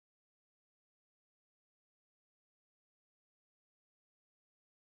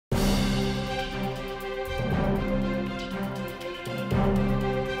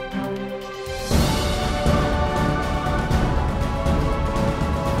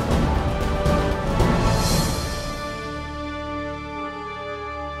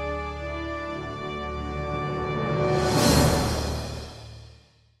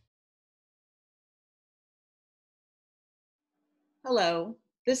Hello,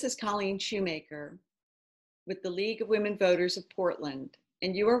 this is Colleen Shoemaker with the League of Women Voters of Portland,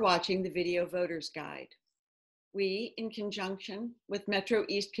 and you are watching the Video Voters Guide. We, in conjunction with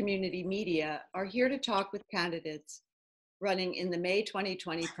MetroEast Community Media, are here to talk with candidates running in the May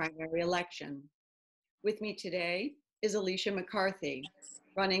 2020 primary election. With me today is Alicia McCarthy,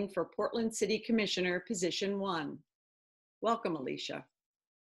 running for Portland City Commissioner, Position 1. Welcome, Alicia.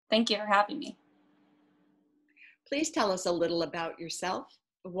 Thank you for having me. Please tell us a little about yourself,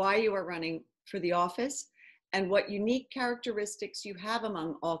 why you are running for the office, and what unique characteristics you have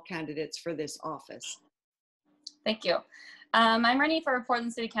among all candidates for this office. Thank you. I'm running for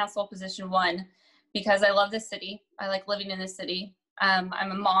Portland City Council Position 1 because I love this city. I like living in this city. I'm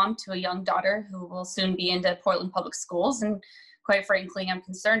a mom to a young daughter who will soon be into Portland Public Schools, and quite frankly, I'm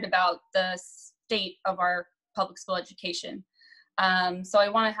concerned about the state of our public school education. So I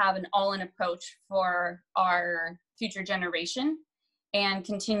want to have an all-in approach for our future generation and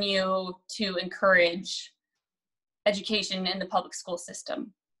continue to encourage education in the public school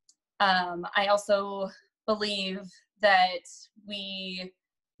system. I also believe that we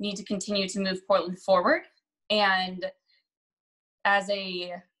need to continue to move Portland forward. And as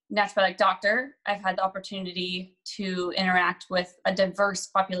a naturopathic doctor, I've had the opportunity to interact with a diverse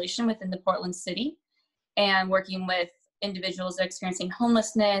population within the Portland city and working with individuals that are experiencing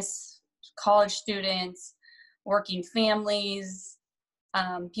homelessness, college students, working families,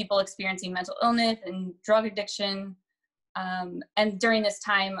 people experiencing mental illness and drug addiction. And during this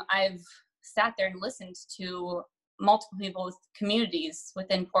time, I've sat there and listened to multiple people with communities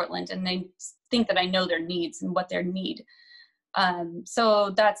within Portland, and they think that I know their needs and what their need.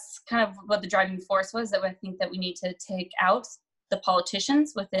 So that's kind of what the driving force was, that I think that we need to take out the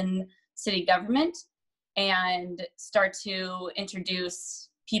politicians within city government and start to introduce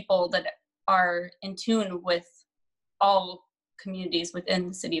people that are in tune with all communities within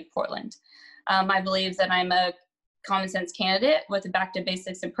the city of Portland. I believe that I'm a common sense candidate with a back to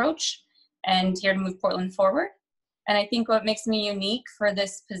basics approach and here to move Portland forward. And I think what makes me unique for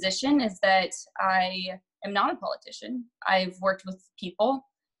this position is that I am not a politician. I've worked with people,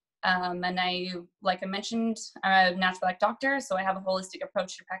 and like I mentioned, I'm a naturopathic doctor, so I have a holistic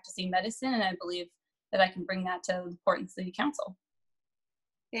approach to practicing medicine, and I believe that I can bring that to the Portland City Council.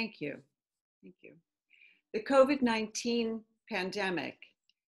 Thank you. Thank you. The COVID-19 pandemic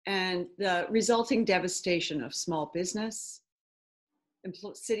and the resulting devastation of small business,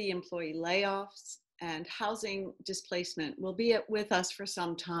 city employee layoffs, and housing displacement will be with us for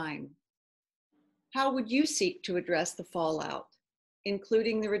some time. How would you seek to address the fallout,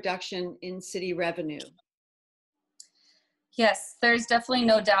 including the reduction in city revenue? Yes, there's definitely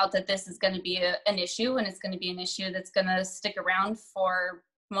no doubt that this is going to be an issue, and it's going to be an issue that's going to stick around for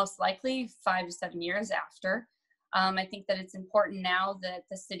most likely 5 to 7 years after. I think that it's important now that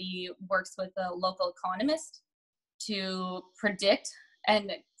the city works with a local economist to predict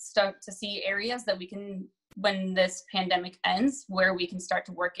and start to see areas that we can, when this pandemic ends, where we can start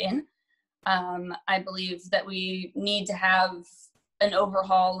to work in. I believe that we need to have an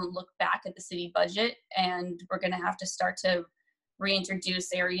overhaul and look back at the city budget, and we're going to have to start to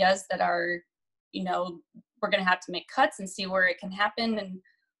reintroduce areas that are, we're going to have to make cuts and see where it can happen and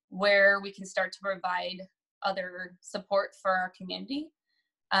where we can start to provide other support for our community.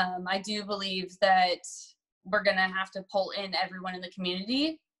 I do believe that we're going to have to pull in everyone in the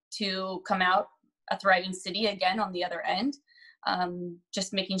community to come out a thriving city again on the other end.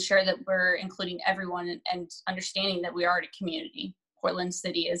 Just making sure that we're including everyone and understanding that we are a community. Portland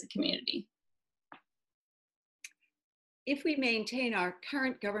City is a community. If we maintain our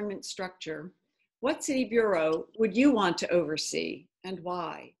current government structure, what city bureau would you want to oversee and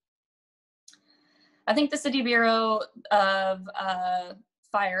why? I think the City Bureau of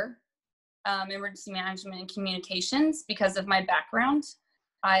Fire, Emergency Management and Communications, because of my background.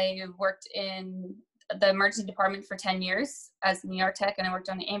 I worked in the emergency department for 10 years as an ER tech, and I worked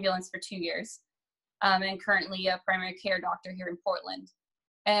on an ambulance for 2 years. And currently a primary care doctor here in Portland.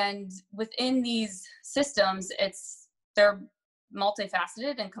 And within these systems, they're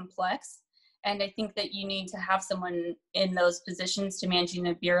multifaceted and complex. And I think that you need to have someone in those positions to managing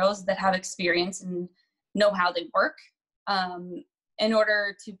the bureaus that have experience and know how they work in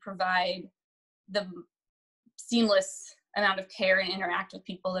order to provide the seamless amount of care and interact with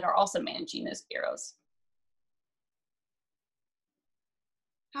people that are also managing those bureaus.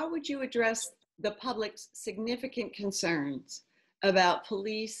 How would you address the public's significant concerns about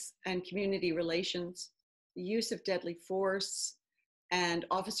police and community relations, the use of deadly force, and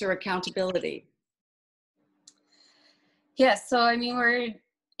officer accountability? Yes, so I mean, we're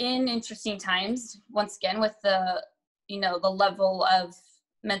in interesting times, once again, with the the level of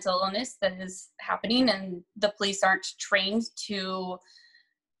mental illness that is happening, and the police aren't trained to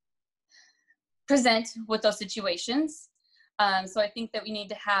present with those situations. So I think that we need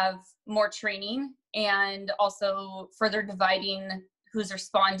to have more training, and also further dividing who's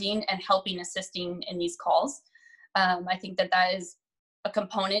responding and helping, assisting in these calls. I think that that is a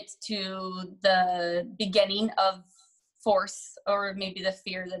component to the beginning of force, or maybe the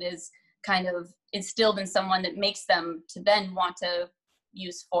fear that is kind of instilled in someone that makes them to then want to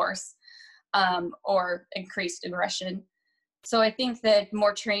use force or increased aggression. So I think that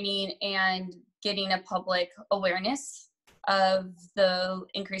more training and getting a public awareness of the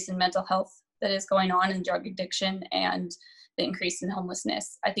increase in mental health that is going on, in drug addiction, and the increase in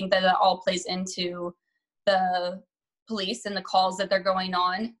homelessness. I think that all plays into the police and the calls that they're going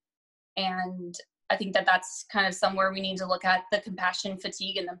on. And I think that that's kind of somewhere we need to look at the compassion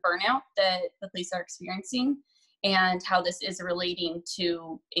fatigue and the burnout that the police are experiencing, and how this is relating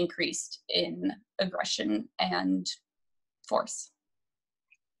to increased in aggression and force.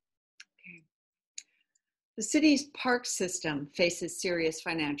 Okay. The city's park system faces serious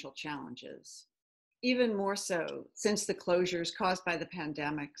financial challenges, even more so since the closures caused by the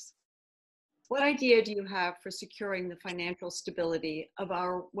pandemics. What idea do you have for securing the financial stability of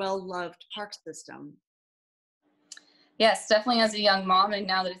our well-loved park system? Yes, definitely. As a young mom, and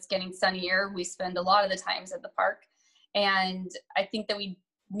now that it's getting sunnier, we spend a lot of the times at the park. And I think that we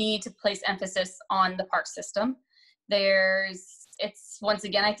need to place emphasis on the park system. Once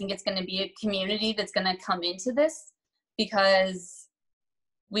again, I think it's going to be a community that's going to come into this, because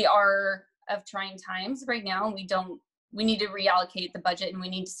we are of trying times right now, and we need to reallocate the budget, and we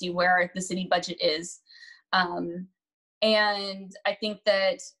need to see where the city budget is. And I think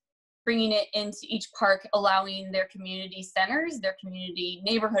that bringing it into each park, allowing their community centers, their community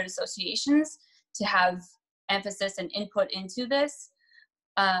neighborhood associations to have emphasis and input into this,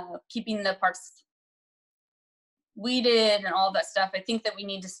 keeping the parks weeded and all of that stuff. I think that we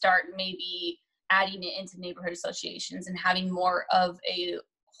need to start maybe adding it into neighborhood associations and having more of a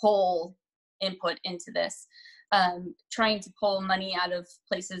whole input into this. Trying to pull money out of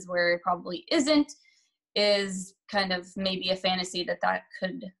places where it probably isn't is kind of maybe a fantasy that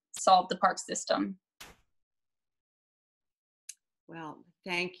could solve the park system. Well,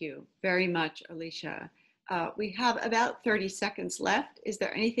 thank you very much, Alicia. We have about 30 seconds left. Is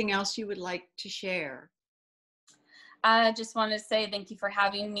there anything else you would like to share? I just want to say thank you for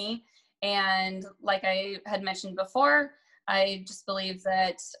having me. And like I had mentioned before, I just believe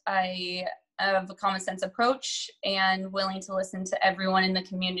that I have a common sense approach and willing to listen to everyone in the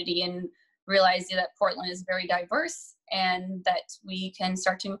community, and realize that Portland is very diverse, and that we can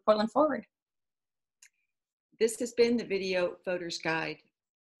start to move Portland forward. This has been the Video Voters Guide.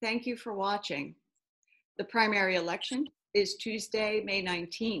 Thank you for watching. The primary election is Tuesday, May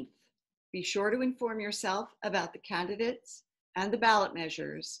 19th. Be sure to inform yourself about the candidates and the ballot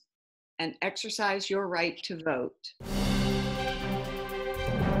measures, and exercise your right to vote.